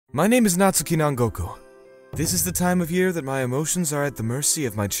My name is Natsuki Nangoku. This is the time of year that my emotions are at the mercy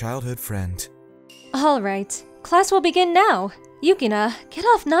of my childhood friend. Alright, class will begin now. Yukina, get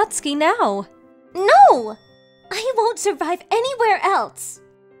off Natsuki now. No! I won't survive anywhere else.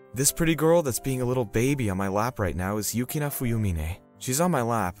 This pretty girl that's being a little baby on my lap right now is Yukina Fuyumine. She's on my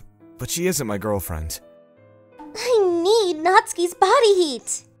lap, but she isn't my girlfriend. I need Natsuki's body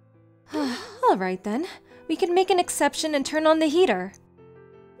heat. Alright then, we can make an exception and turn on the heater.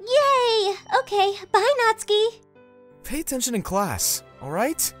 Yay! Okay, bye Natsuki. Pay attention in class,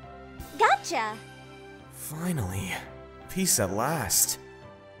 alright? Gotcha. Finally. Peace at last.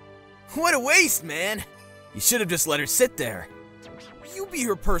 What a waste, man! You should have just let her sit there. You be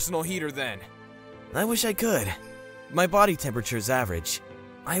her personal heater then. I wish I could. My body temperature's average.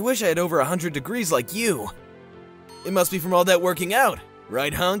 I wish I had over 100 degrees like you. It must be from all that working out,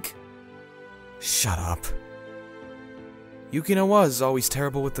 right, hunk? Shut up. Yukina was always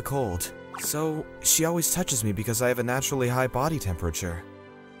terrible with the cold, so she always touches me because I have a naturally high body temperature.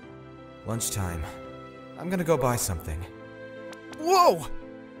 Lunchtime. I'm gonna go buy something. Whoa!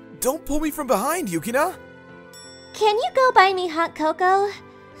 Don't pull me from behind, Yukina! Can you go buy me hot cocoa?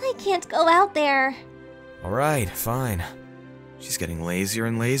 I can't go out there. Alright, fine. She's getting lazier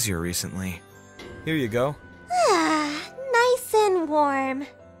and lazier recently. Here you go. Ah, nice and warm.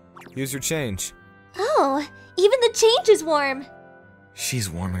 Here's your change. Oh, even the change is warm. She's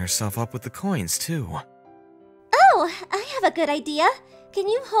warming herself up with the coins, too. Oh, I have a good idea. Can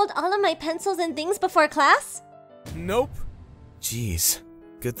you hold all of my pencils and things before class? Nope. Jeez,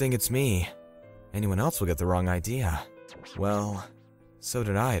 good thing it's me. Anyone else will get the wrong idea. Well, so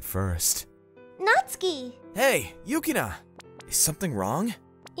did I at first. Natsuki! Hey, Yukina! Is something wrong?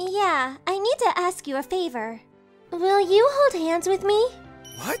 Yeah, I need to ask you a favor. Will you hold hands with me?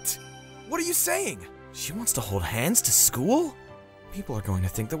 What? What are you saying? She wants to hold hands to school? People are going to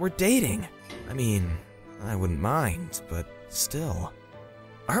think that we're dating. I mean, I wouldn't mind, but still.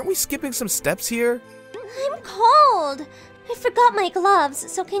 Aren't we skipping some steps here? I'm cold. I forgot my gloves,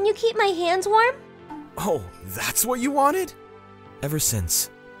 so can you keep my hands warm? Oh, that's what you wanted? Ever since,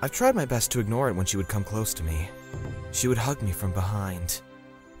 I've tried my best to ignore it when she would come close to me. She would hug me from behind,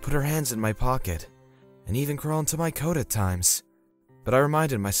 put her hands in my pocket, and even crawl into my coat at times. But I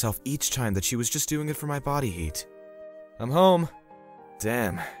reminded myself each time that she was just doing it for my body heat. I'm home.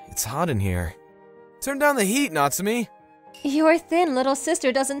 Damn, it's hot in here. Turn down the heat, Natsumi. Your thin little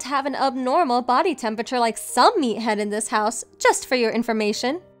sister doesn't have an abnormal body temperature like some meathead in this house, just for your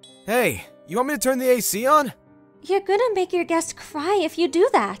information. Hey, you want me to turn the AC on? You're gonna make your guest cry if you do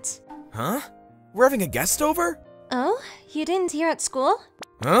that. Huh? We're having a guest over? Oh, you didn't hear at school?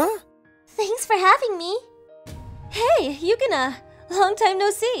 Huh? Thanks for having me. Hey, Yukina! Long time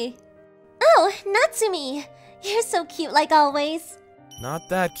no see. Oh, Natsumi! You're so cute like always. Not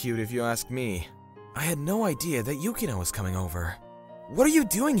that cute if you ask me. I had no idea that Yukina was coming over. What are you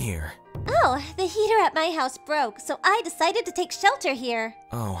doing here? Oh, the heater at my house broke, so I decided to take shelter here.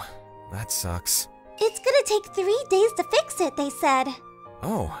 Oh, that sucks. It's gonna take 3 days to fix it, they said.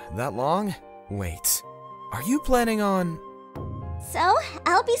 Oh, that long? Wait, are you planning on... So,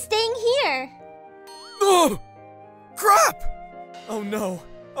 I'll be staying here. Ugh! Crap! Oh no,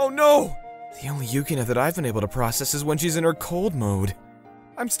 oh no! The only Yukina that I've been able to process is when she's in her cold mode.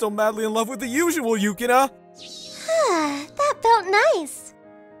 I'm still madly in love with the usual Yukina! That felt nice.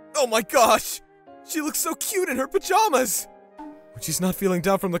 Oh my gosh! She looks so cute in her pajamas! When she's not feeling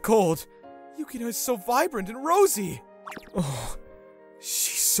down from the cold, Yukina is so vibrant and rosy! Oh,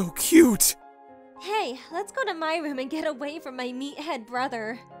 she's so cute! Hey, let's go to my room and get away from my meathead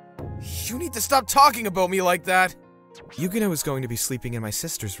brother. You need to stop talking about me like that! Yukina was going to be sleeping in my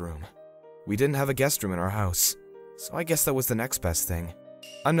sister's room. We didn't have a guest room in our house, so I guess that was the next best thing.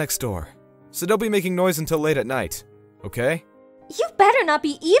 I'm next door, so don't be making noise until late at night, okay? You better not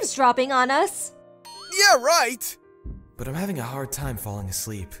be eavesdropping on us! Yeah, right! But I'm having a hard time falling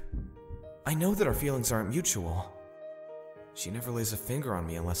asleep. I know that our feelings aren't mutual. She never lays a finger on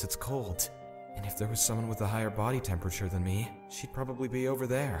me unless it's cold. And if there was someone with a higher body temperature than me, she'd probably be over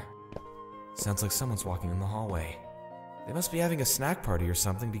there. Sounds like someone's walking in the hallway. They must be having a snack party or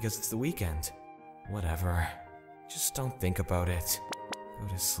something because it's the weekend. Whatever. Just don't think about it. Go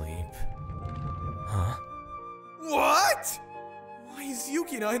to sleep. Huh? What? Why is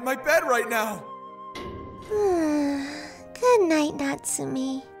Yukina in my bed right now? Good night,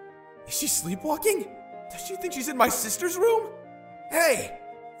 Natsumi. Is she sleepwalking? Does she think she's in my sister's room? Hey!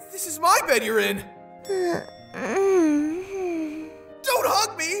 This is my bed you're in! Don't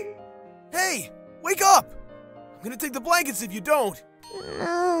hug me! Hey! Wake up! I'm gonna take the blankets if you don't!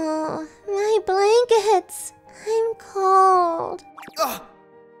 No, my blankets. I'm cold.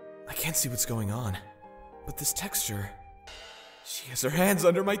 can't see what's going on, but this texture... She has her hands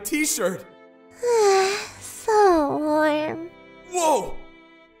under my t-shirt! So warm. Whoa!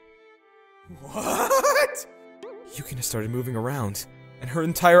 What? Yukina started moving around, and her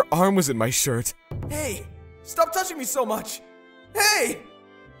entire arm was in my shirt. Hey! Stop touching me so much! Hey!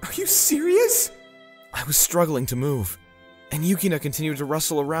 Are you serious? I was struggling to move, and Yukina continued to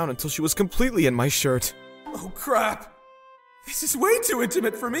wrestle around until she was completely in my shirt. Oh crap! This is way too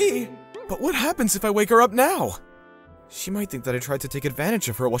intimate for me! But what happens if I wake her up now? She might think that I tried to take advantage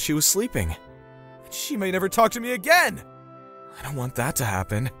of her while she was sleeping. She may never talk to me again! I don't want that to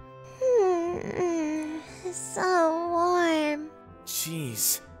happen. So warm.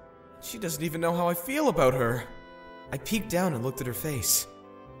 Jeez. She doesn't even know how I feel about her. I peeked down and looked at her face.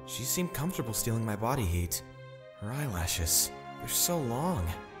 She seemed comfortable stealing my body heat. Her eyelashes, they're so long.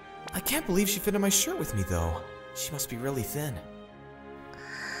 I can't believe she fit in my shirt with me though. She must be really thin.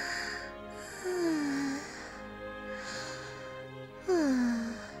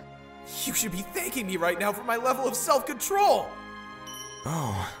 You should be thanking me right now for my level of self-control!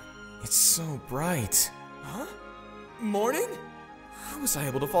 Oh, it's so bright. Huh? Morning? How was I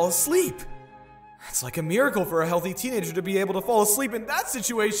able to fall asleep? That's like a miracle for a healthy teenager to be able to fall asleep in that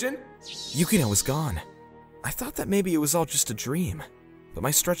situation! Yukina was gone. I thought that maybe it was all just a dream, but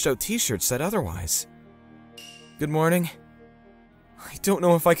my stretched out t-shirt said otherwise. Good morning. I don't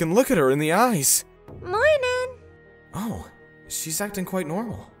know if I can look at her in the eyes. Morning. Oh, she's acting quite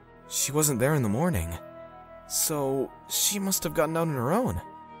normal. She wasn't there in the morning, so she must have gotten out on her own.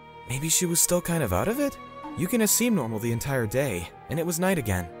 Maybe she was still kind of out of it? Yukina seemed normal the entire day, and it was night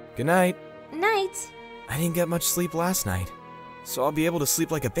again. Good night. Night. I didn't get much sleep last night, so I'll be able to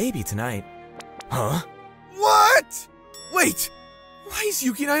sleep like a baby tonight. Huh? What? Wait! Why is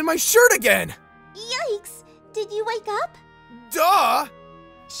Yukina in my shirt again? Yikes! Did you wake up? Duh!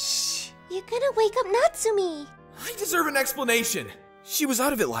 Shh! You're gonna wake up Natsumi! I deserve an explanation! She was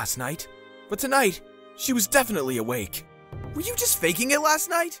out of it last night, but tonight, she was definitely awake. Were you just faking it last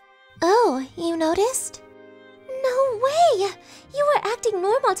night? Oh, you noticed? No way! You were acting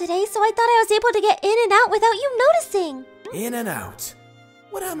normal today, so I thought I was able to get in and out without you noticing! In and out?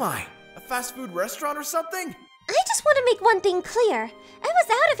 What am I? A fast food restaurant or something? I just want to make one thing clear. I was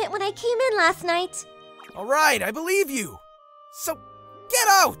out of it when I came in last night. Alright, I believe you. So, get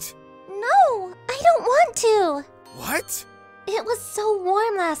out! No, I don't want to. What? It was so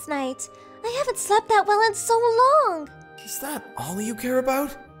warm last night. I haven't slept that well in so long. Is that all you care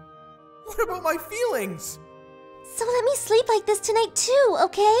about? What about my feelings? So let me sleep like this tonight too,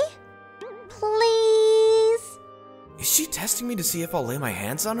 okay? Please? Is she testing me to see if I'll lay my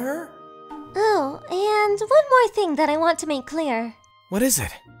hands on her? Oh, and one more thing that I want to make clear. What is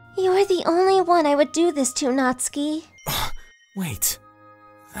it? You're the only one I would do this to, Natsuki. Wait.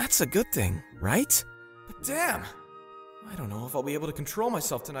 That's a good thing, right? But damn! I don't know if I'll be able to control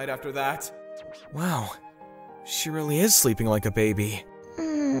myself tonight after that. Wow. She really is sleeping like a baby.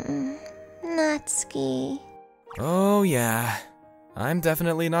 Natsuki. Oh yeah. I'm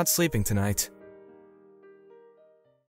definitely not sleeping tonight.